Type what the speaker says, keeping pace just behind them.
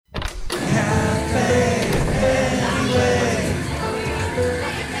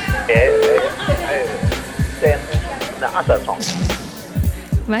assassin.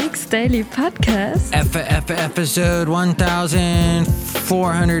 Mike's Daily Podcast. Episode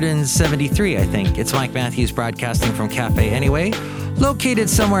 1473, I think. It's Mike Matthews broadcasting from Cafe Anyway, located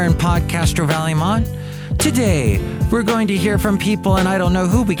somewhere in Podcastro Valley, Mont. Today, we're going to hear from people, and I don't know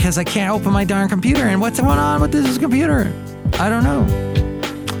who because I can't open my darn computer. And what's going on with this computer? I don't know.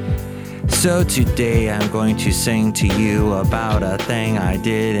 So today, I'm going to sing to you about a thing I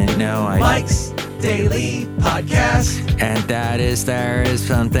didn't know. Mike's Daily Podcast. And that is, there is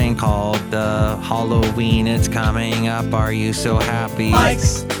something called the Halloween. It's coming up. Are you so happy?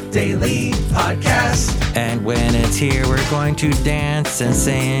 Mike's Daily Podcast. And when it's here, we're going to dance and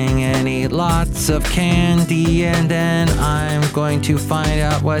sing and eat lots of candy. And then I'm going to find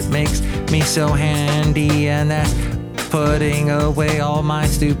out what makes me so handy. And that's putting away all my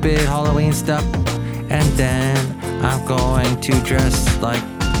stupid Halloween stuff. And then I'm going to dress like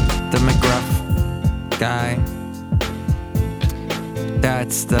the McGruff guy.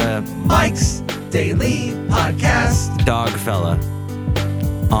 That's the Mike's Daily Podcast. dog fella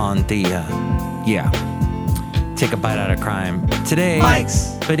on the, take a bite out of crime. Today,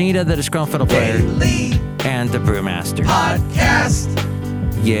 Mike's Benita the Disgruntled Player Daily and the Brewmaster. Podcast.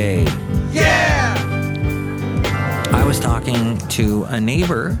 Yay. Yeah! I was talking to a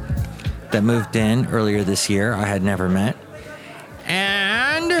neighbor that moved in earlier this year I had never met.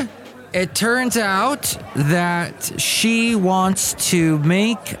 And it turns out that she wants to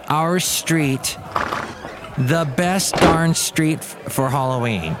make our street the best darn street for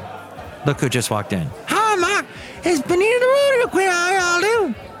Halloween. Look who just walked in. Hi, Mike. It's Benita the Rodeo Queen. How y'all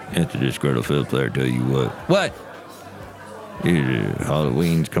do? Enter this Disgruntled Player, tell you what. What?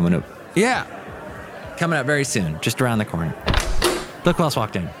 Halloween's coming up. Yeah. Coming up very soon, just around the corner. Look who else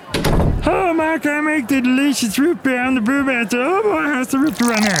walked in. Oh, Mike, I make the delicious root beer on the Brewmaster. Oh, boy, how's the root beer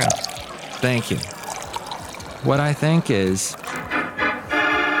runner? Thank you. What I think is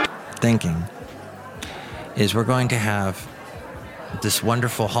we're going to have this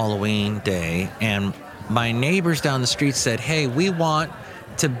wonderful Halloween day, and my neighbors down the street said, hey, we want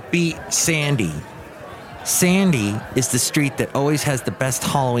to beat Sandy. Sandy is the street that always has the best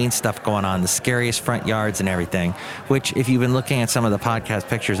Halloween stuff going on, the scariest front yards and everything, which if you've been looking at some of the podcast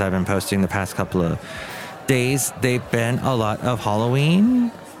pictures I've been posting the past couple of days, they've been a lot of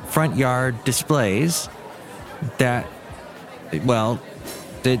Halloween front yard displays that will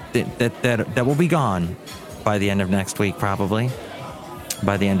be gone by the end of next week, probably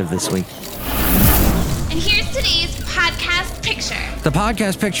by the end of this week. And here's today's podcast picture. The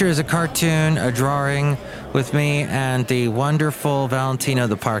podcast picture is a cartoon, a drawing with me and the wonderful Valentino,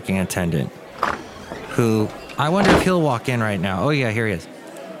 the parking attendant, who I wonder if he'll walk in right now. Oh yeah, here he is.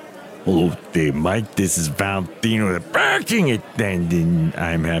 Hello there, Mike. This is Valentino, the parking attendant.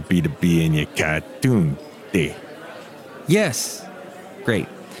 I'm happy to be in your cartoon there. Yes. Great.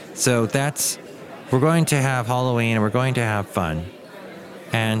 So we're going to have Halloween and we're going to have fun.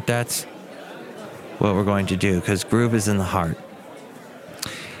 And that's what we're going to do because groove is in the heart.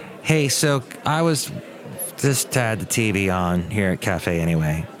 Hey, so I was just had the TV on here at Cafe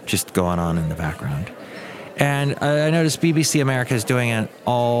Anyway, just going on in the background. And I noticed BBC America is doing an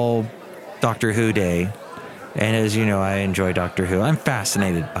all Doctor Who day. And as you know, I enjoy Doctor Who. I'm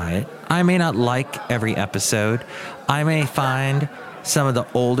fascinated by it. I may not like every episode. I may find some of the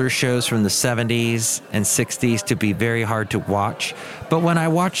older shows from the 70s and 60s to be very hard to watch. But when I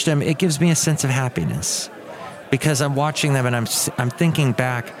watch them, it gives me a sense of happiness. Because I'm watching them and I'm thinking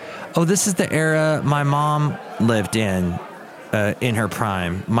back, oh, this is the era my mom lived in her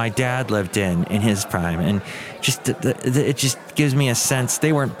prime. My dad lived in his prime. And just it just gives me a sense.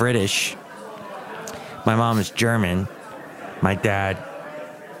 They weren't British. My mom is German. My dad,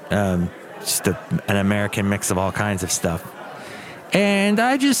 just an American mix of all kinds of stuff. And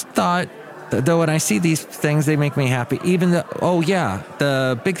I just thought, though, when I see these things, they make me happy. Even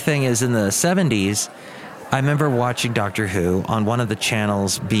the big thing is in the 70s, I remember watching Doctor Who on one of the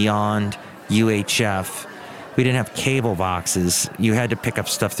channels beyond UHF. We didn't have cable boxes. You had to pick up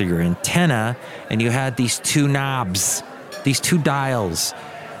stuff through your antenna, and you had these two knobs, these two dials.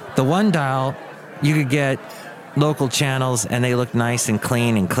 The one dial, you could get local channels, and they looked nice and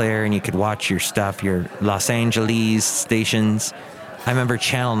clean and clear, and you could watch your stuff, your Los Angeles stations. I remember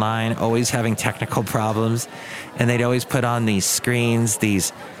Channel 9 always having technical problems, and they'd always put on these screens,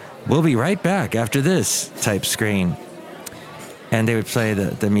 these "we'll be right back after this" type screen. And they would play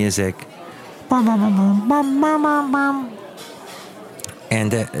the music.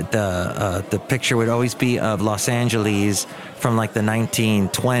 And the picture would always be of Los Angeles from like the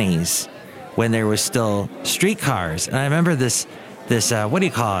 1920s when there was still streetcars. And I remember this what do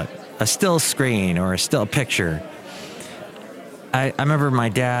you call it? A still screen or a still picture. I remember my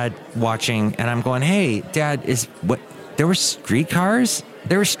dad watching, and I'm going, "Hey, Dad, there were streetcars?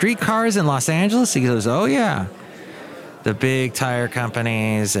 There were streetcars in Los Angeles?" He goes, "Oh yeah, the big tire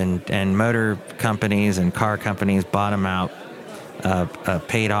companies and motor companies and car companies bought them out,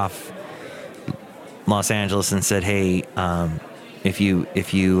 paid off Los Angeles and said, hey, if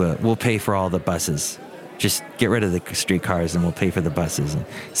you we'll pay for all the buses. Just get rid of the streetcars and we'll pay for the buses." And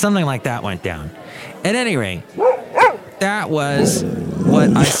something like that went down. At any rate, that was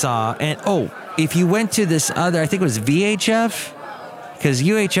what I saw. And if you went to this other, I think it was VHF, because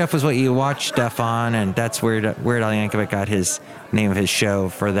UHF was what you watched stuff on, and that's where Weird Al Yankovic got his name of his show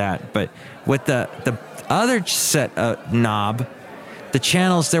for that. But with the other set knob, the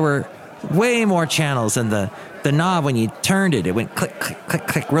channels, there were way more channels, and the knob, when you turned it, it went click, click, click,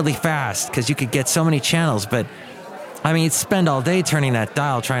 click really fast because you could get so many channels. But I mean, you'd spend all day turning that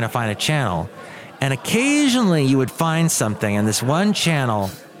dial trying to find a channel. And occasionally you would find something, and this one channel,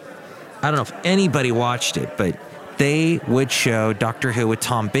 I don't know if anybody watched it, but they would show Doctor Who with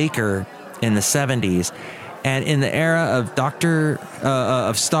Tom Baker in the 70s. And in the era of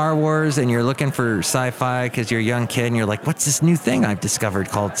of Star Wars, and you're looking for sci-fi because you're a young kid and you're like, what's this new thing I've discovered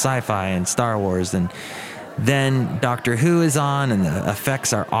called sci-fi and Star Wars? And then Doctor Who is on, and the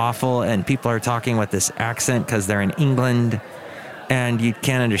effects are awful, and people are talking with this accent because they're in England, and you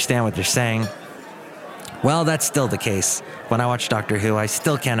can't understand what they're saying. Well, that's still the case. When I watch Doctor Who, I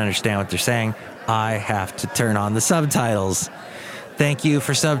still can't understand what they're saying. I have to turn on the subtitles. Thank you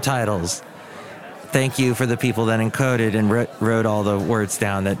for subtitles. Thank you for the people that encoded and wrote all the words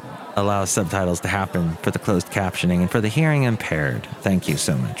down that allow subtitles to happen for the closed captioning and for the hearing impaired. Thank you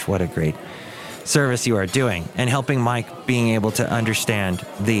so much. What a great service you are doing and helping Mike being able to understand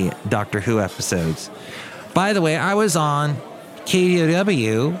the Doctor Who episodes. By the way, I was on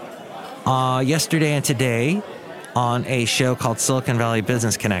KDOW yesterday and today on a show called Silicon Valley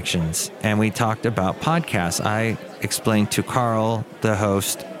Business Connections, and we talked about podcasts. I explained to Carl, the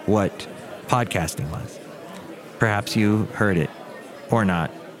host, what podcasting was. Perhaps you heard it or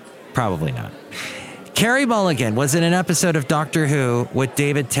not. Probably not. Carey Mulligan was in an episode of Doctor Who with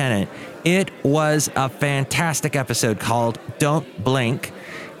David Tennant. It was a fantastic episode called Don't Blink.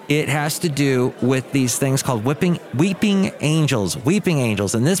 It has to do with these things called weeping angels.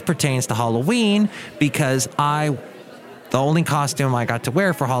 And this pertains to Halloween because the only costume I got to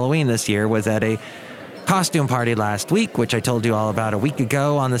wear for Halloween this year was at a costume party last week, which I told you all about a week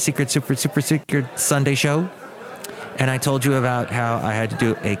ago on the Secret Sunday show. And I told you about how I had to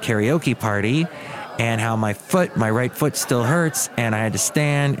do a karaoke party and how my right foot still hurts, and I had to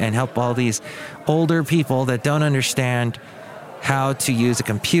stand and help all these older people that don't understand how to use a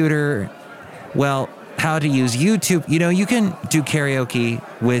computer. Well, how to use YouTube. You know, you can do karaoke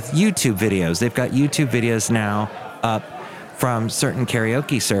with YouTube videos. They've got YouTube videos now up from certain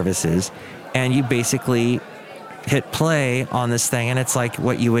karaoke services, and you basically hit play on this thing, and it's like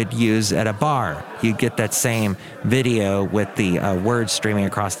what you would use at a bar. You get that same video with the words streaming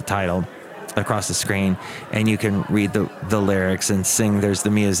across the screen, and you can read the lyrics and sing. There's the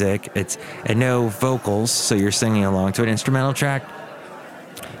music. And no vocals, so you're singing along to an instrumental track.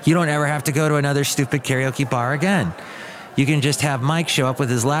 You don't ever have to go to another stupid karaoke bar again. You can just have Mike show up with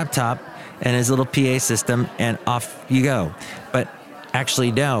his laptop and his little PA system, and off you go. But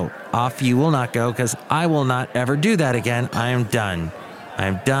actually, no, off you will not go, because I will not ever do that again. I am done.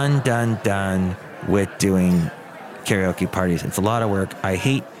 I'm done with doing karaoke parties. It's a lot of work.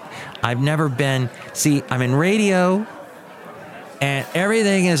 I've never been, I'm in radio, and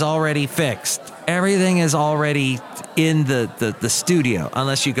everything is already fixed. Everything is already in the studio,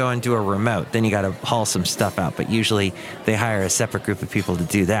 unless you go and do a remote. Then you got to haul some stuff out. But usually they hire a separate group of people to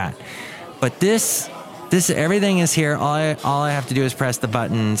do that. But this everything is here. All I have to do is press the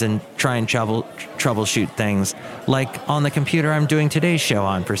buttons and try and troubleshoot things. Like on the computer I'm doing today's show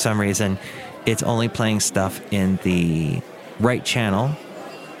on, for some reason, it's only playing stuff in the right channel,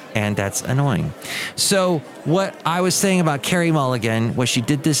 and that's annoying. So what I was saying about Carey Mulligan was she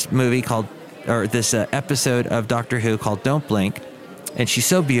did this episode of Doctor Who called Don't Blink, and she's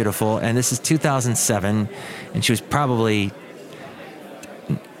so beautiful, and this is 2007, and she was probably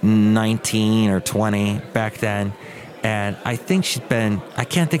 19 or 20 back then, and I think I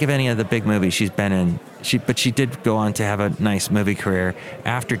can't think of any of the big movies she's been in, but she did go on to have a nice movie career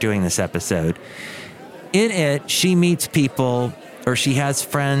after doing this episode. In it, she meets people, or she has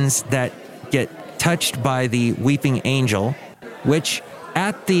friends that get touched by the weeping angel, which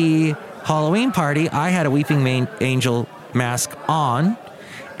at the Halloween party, I had a weeping angel mask on,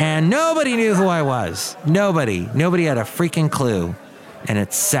 and nobody knew who I was. Nobody had a freaking clue. And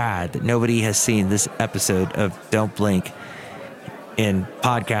it's sad that nobody has seen this episode of Don't Blink. in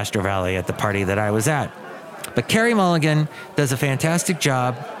Podcastro Valley at the party that I was at. But Carey Mulligan does a fantastic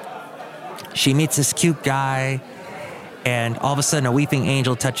job. She meets this cute guy, and all of a sudden a weeping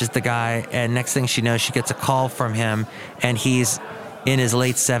angel touches the guy, and next thing she knows, she gets a call from him, and he's in his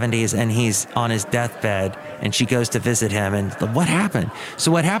late 70s, and he's on his deathbed, and she goes to visit him, and what happened?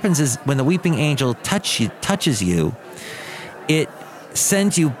 So what happens is when the weeping angel touches you, it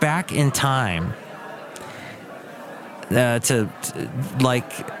sends you back in time to like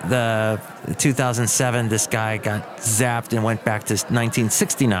the 2007, this guy got zapped and went back to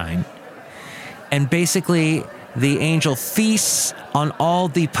 1969. And basically, the angel feasts on all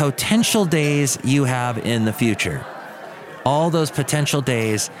the potential days you have in the future. All those potential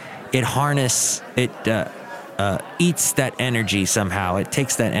days, it eats that energy somehow. It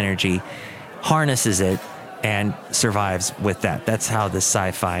takes that energy, harnesses it, and survives with that. That's how this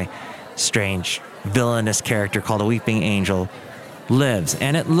sci-fi, strange, villainous character called a weeping angel lives.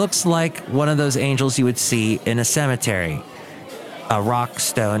 And it looks like one of those angels you would see in a cemetery, a rock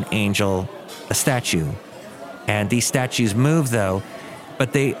stone angel, a statue. And these statues move, though,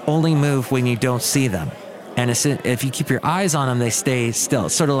 but they only move when you don't see them. And if you keep your eyes on them, they stay still.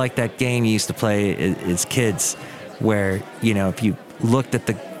 It's sort of like that game you used to play as kids where, you know, if you looked at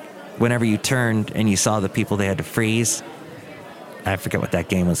whenever you turned and you saw the people, they had to freeze. I forget what that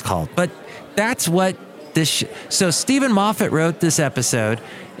game was called. But that's what this... So Stephen Moffat wrote this episode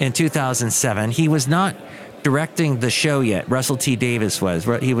in 2007. He was not directing the show yet. Russell T. Davies was.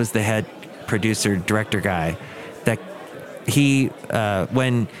 He was the head producer, director guy. That he...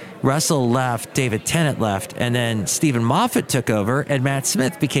 when Russell left, David Tennant left, and then Stephen Moffat took over, and Matt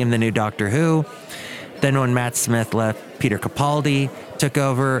Smith became the new Doctor Who. Then when Matt Smith left, Peter Capaldi took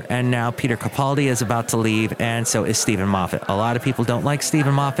over, and now Peter Capaldi is about to leave, and so is Stephen Moffat. A lot of people don't like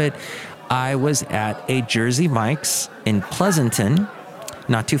Stephen Moffat. I was at a Jersey Mike's in Pleasanton,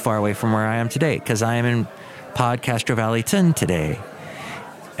 not too far away from where I am today, because I am in Podcastro Valley today.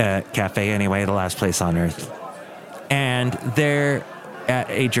 Cafe, anyway, the last place on earth. And they're at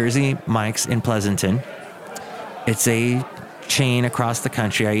a Jersey Mike's in Pleasanton. It's a chain across the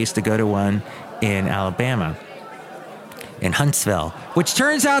country. I used to go to one in Alabama, in Huntsville, which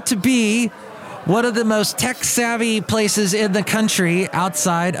turns out to be one of the most tech-savvy places in the country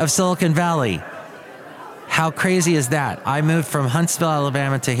outside of Silicon Valley. How crazy is that? I moved from Huntsville,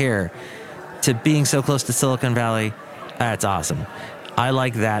 Alabama to here, to being so close to Silicon Valley. That's awesome. I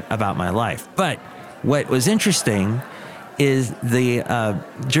like that about my life. But what was interesting is the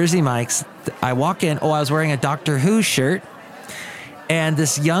Jersey Mike's. I walk in, I was wearing a Doctor Who shirt, and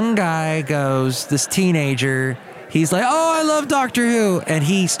this young guy goes, this teenager, he's like, oh, I love Doctor Who. And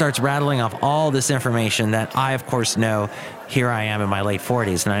he starts rattling off all this information that I, of course, know. Here I am in my late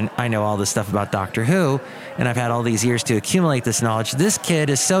 40s, and I know all this stuff about Doctor Who, and I've had all these years to accumulate this knowledge. This kid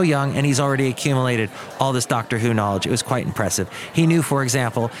is so young, and he's already accumulated all this Doctor Who knowledge. It was quite impressive. He knew, for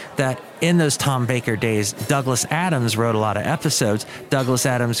example, that in those Tom Baker days, Douglas Adams wrote a lot of episodes. Douglas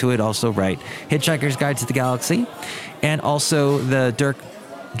Adams, who would also write Hitchhiker's Guide to the Galaxy, and also the Dirk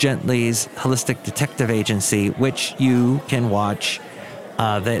Gently's Holistic Detective Agency, which you can watch.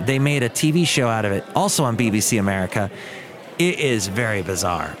 They made a TV show out of it, also on BBC America. It is very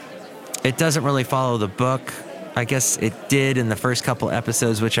bizarre. It doesn't really follow the book. I guess it did in the first couple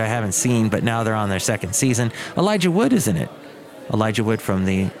episodes, which I haven't seen, but now they're on their second season. Elijah Wood is in it. Elijah Wood from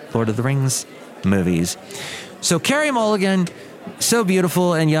the Lord of the Rings movies. So Carey Mulligan, so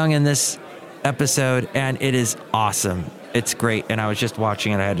beautiful and young in this episode, and it is awesome. It's great, and I was just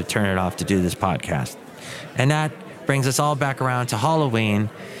watching it. I had to turn it off to do this podcast. And that brings us all back around to Halloween,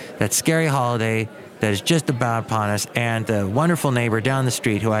 that scary holiday that is just about upon us, and the wonderful neighbor down the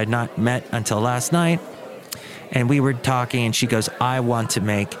street who I had not met until last night. And we were talking, and she goes, I want to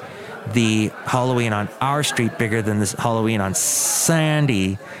make the Halloween on our street bigger than this Halloween on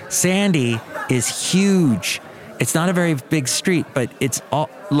Sandy. Sandy is huge. It's not a very big street, but it's all,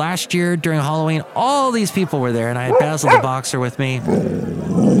 last year during Halloween, all these people were there, and I had Basil the Boxer with me,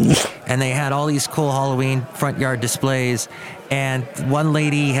 and they had all these cool Halloween front yard displays, and one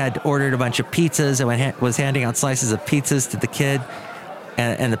lady had ordered a bunch of pizzas and was handing out slices of pizzas to the kid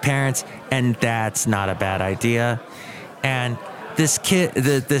and the parents, and that's not a bad idea. And this kid,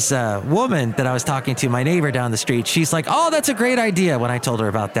 this woman that I was talking to, my neighbor down the street, she's like, oh, that's a great idea. When I told her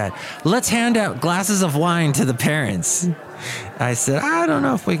about that, let's hand out glasses of wine to the parents. I said, I don't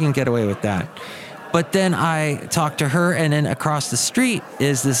know if we can get away with that. But then I talked to her, and then across the street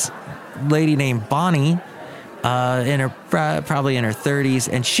is this lady named Bonnie, probably in her 30s,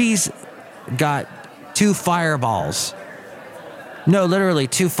 and she's got 2 fireballs. No, literally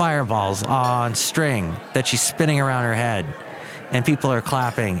 2 fireballs on string that she's spinning around her head. and people are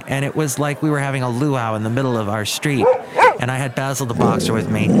clapping. And it was like we were having a luau in the middle of our street. And I had Basil the Boxer with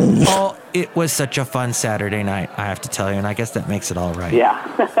me. Oh, it was such a fun Saturday night, I have to tell you. And I guess that makes it all right. Yeah.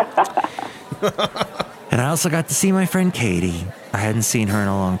 And I also got to see my friend Katie. I hadn't seen her in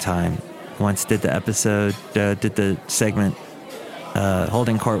a long time. Once did the segment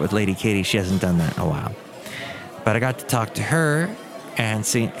Holding Court with Lady Katie. She hasn't done that in a while. But I got to talk to her and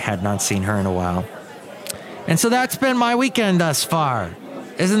had not seen her in a while. And so that's been my weekend thus far.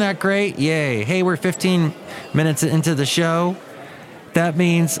 Isn't that great? Yay. Hey, we're 15 minutes into the show. That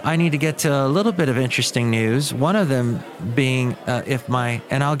means I need to get to a little bit of interesting news. One of them being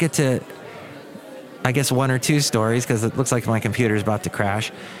and I'll get to, I guess, one or two stories because it looks like my computer is about to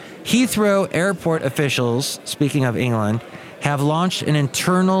crash. Heathrow Airport officials, speaking of England, have launched an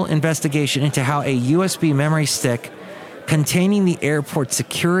internal investigation into how a USB memory stick containing the airport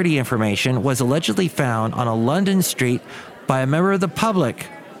security information was allegedly found on a London street by a member of the public.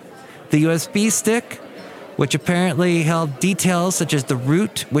 The USB stick, which apparently held details such as the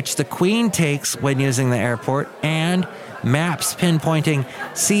route which the Queen takes when using the airport and maps pinpointing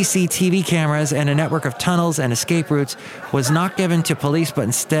CCTV cameras and a network of tunnels and escape routes, was not given to police but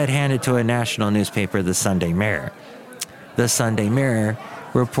instead handed to a national newspaper, the Sunday Mirror. The Sunday Mirror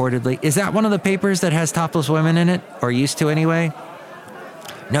reportedly... Is that one of the papers that has topless women in it? Or used to anyway?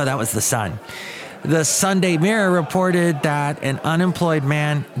 No, that was the Sun. The Sunday Mirror reported that an unemployed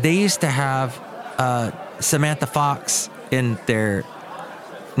man... They used to have Samantha Fox in their...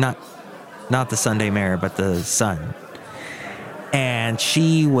 Not the Sunday Mirror, but the Sun. And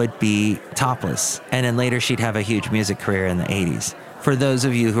she would be topless. And then later she'd have a huge music career in the 80s. For those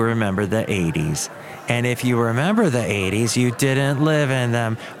of you who remember the 80s. And if you remember the 80s, you didn't live in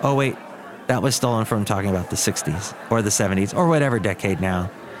them. Oh, wait, that was stolen from talking about the 60s or the 70s or whatever decade now.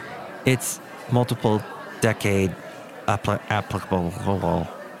 It's multiple decade applicable.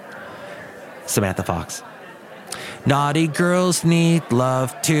 Samantha Fox. Naughty girls need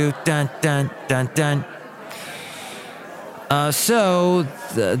love too. Dun, dun, dun, dun. So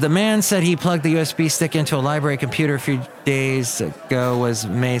the man said he plugged the USB stick into a library computer a few days ago, was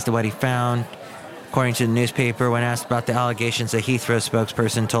amazed at what he found. According to the newspaper, when asked about the allegations, a Heathrow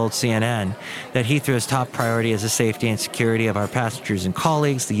spokesperson told CNN that Heathrow's top priority is the safety and security of our passengers and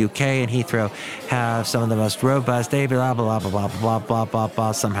colleagues. The UK and Heathrow have some of the most robust, blah, blah, blah, blah, blah, blah, blah, blah,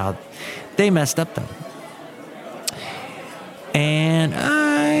 blah. Somehow they messed up, though. And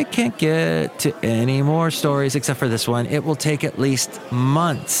I can't get to any more stories except for this one. It will take at least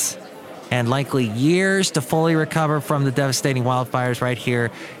months and likely years to fully recover from the devastating wildfires right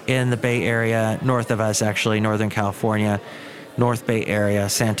here in the Bay Area, north of us, actually, Northern California, North Bay Area,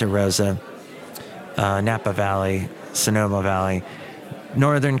 Santa Rosa, Napa Valley, Sonoma Valley,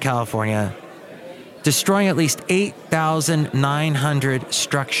 Northern California, destroying at least 8,900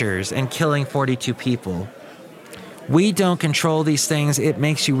 structures and killing 42 people. We don't control these things. It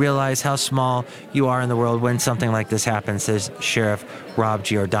makes you realize how small you are in the world when something like this happens, says Sheriff Rob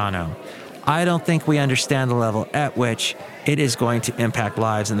Giordano. I don't think we understand the level at which it is going to impact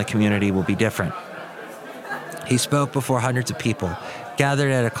lives and the community will be different. He spoke before hundreds of people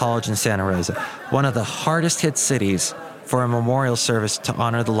gathered at a college in Santa Rosa, one of the hardest hit cities, for a memorial service to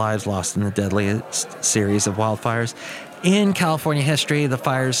honor the lives lost in the deadliest series of wildfires in California history. The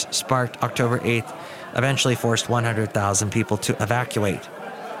fires sparked October 8th eventually forced 100,000 people to evacuate.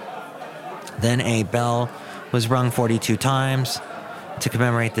 Then a bell was rung 42 times to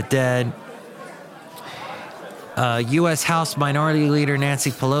commemorate the dead. U.S. House Minority Leader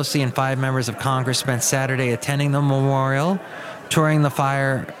Nancy Pelosi and 5 members of Congress spent Saturday attending the memorial, touring the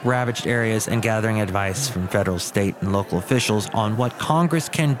fire-ravaged areas, and gathering advice from federal, state, and local officials on what Congress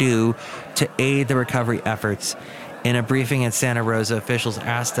can do to aid the recovery efforts. In a briefing in Santa Rosa, officials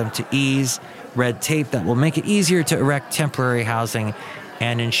asked them to ease red tape that will make it easier to erect temporary housing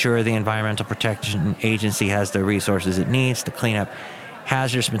and ensure the Environmental Protection Agency has the resources it needs to clean up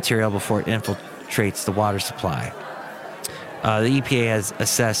hazardous material before it infiltrates the water supply. The EPA has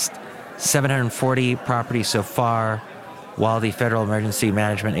assessed 740 properties so far, while the Federal Emergency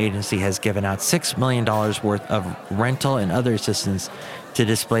Management Agency has given out $6 million worth of rental and other assistance to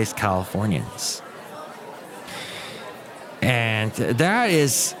displaced Californians. And that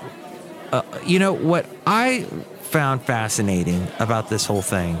is, what I found fascinating about this whole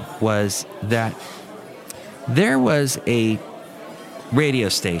thing was that there was a radio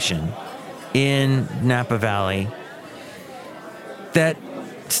station in Napa Valley that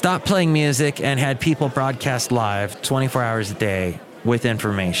stopped playing music and had people broadcast live 24 hours a day with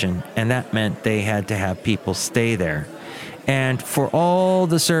information. And that meant they had to have people stay there. And for all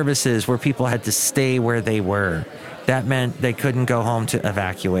the services where people had to stay where they were That meant they couldn't go home to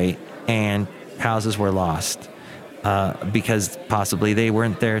evacuate, and houses were lost because possibly they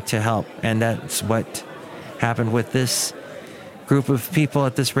weren't there to help. And that's what happened with this group of people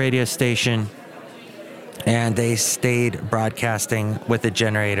at this radio station. And they stayed broadcasting with a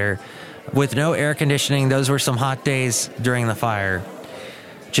generator with no air conditioning. Those were some hot days during the fire.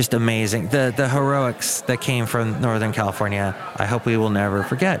 Just amazing. The heroics that came from Northern California, I hope we will never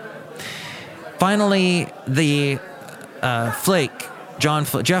forget. Finally, the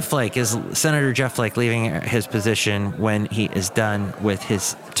Jeff Flake is Senator Jeff Flake leaving his position when he is done with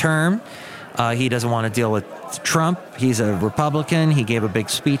his term. He doesn't want to deal with Trump. He's a Republican. He gave a big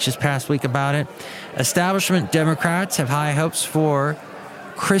speech this past week about it. Establishment Democrats have high hopes for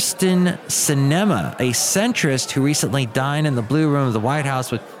Kristen Sinema, a centrist who recently dined in the Blue Room of the White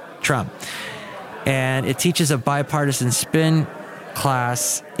House with Trump. And it teaches a bipartisan spin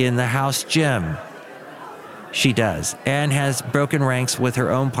class in the House gym. She does, and has broken ranks with her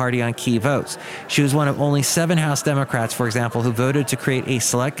own party on key votes. She was one of only 7 House Democrats, for example, who voted to create a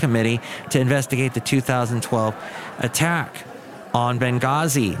select committee to investigate the 2012 attack on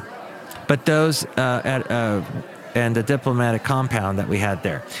Benghazi. But those and the diplomatic compound that we had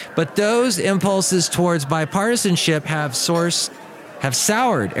there. But those impulses towards bipartisanship have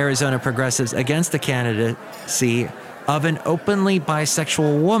soured Arizona progressives against the candidacy of an openly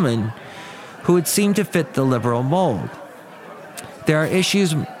bisexual woman who would seem to fit the liberal mold. There are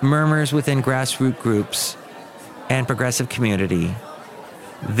issues, murmurs within grassroots groups and progressive community,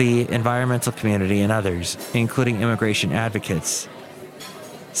 the environmental community, and others, including immigration advocates,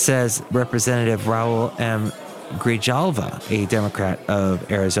 says Representative Raul M. Grijalva, a Democrat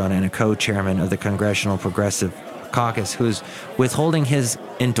of Arizona and a co-chairman of the Congressional Progressive Caucus, who's withholding his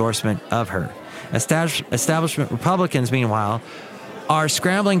endorsement of her. Establishment Republicans, meanwhile, are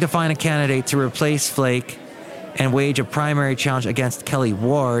scrambling to find a candidate to replace Flake and wage a primary challenge against Kelly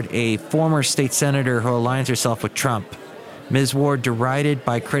Ward, a former state senator who aligns herself with Trump. Ms. Ward, derided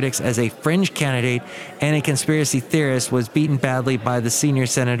by critics as a fringe candidate and a conspiracy theorist, was beaten badly by the senior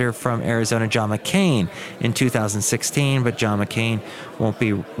senator from Arizona, John McCain, in 2016, but John McCain won't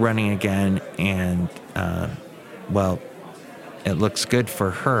be running again, and, it looks good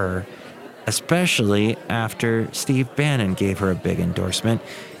for her, especially after Steve Bannon gave her a big endorsement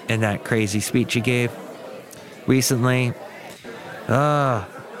in that crazy speech he gave recently. That's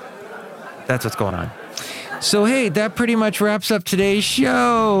what's going on. So, hey, that pretty much wraps up today's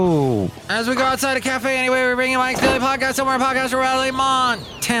show. As we go outside a cafe anyway, we're bringing Mike's Daily Podcast somewhere in Podcaster Valley,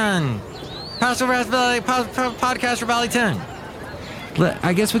 Montana. Podcaster Valley 10.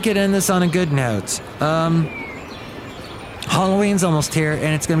 I guess we could end this on a good note. Halloween's almost here,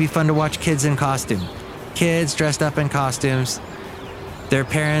 and it's going to be fun to watch kids in costume. Kids dressed up in costumes. Their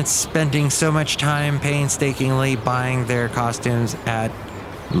parents spending so much time painstakingly buying their costumes at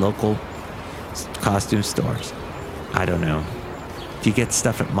local costume stores. I don't know. Do you get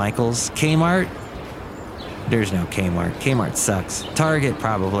stuff at Michael's? Kmart? There's no Kmart. Kmart sucks. Target,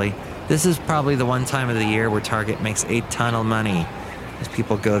 probably. This is probably the one time of the year where Target makes a ton of money as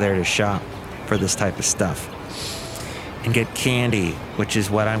people go there to shop for this type of stuff. And get candy, which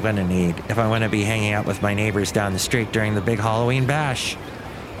is what I'm going to need if I want to be hanging out with my neighbors down the street during the big Halloween bash.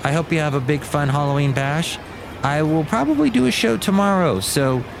 I hope you have a big, fun Halloween bash. I will probably do a show tomorrow,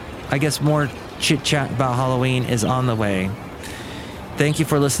 so I guess more chit-chat about Halloween is on the way. Thank you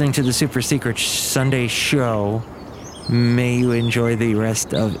for listening to the Super Secret Sunday show. May you enjoy the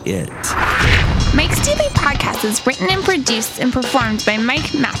rest of it. Mike's Daily Podcast is written and produced and performed by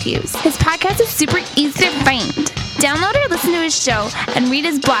Mike Matthews. His podcast is super easy to find. Download or listen to his show and read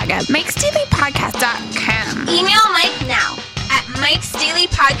his blog at mikesdailypodcast.com. Email Mike now at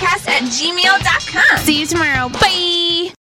mikesdailypodcast@gmail.com. See you tomorrow. Bye!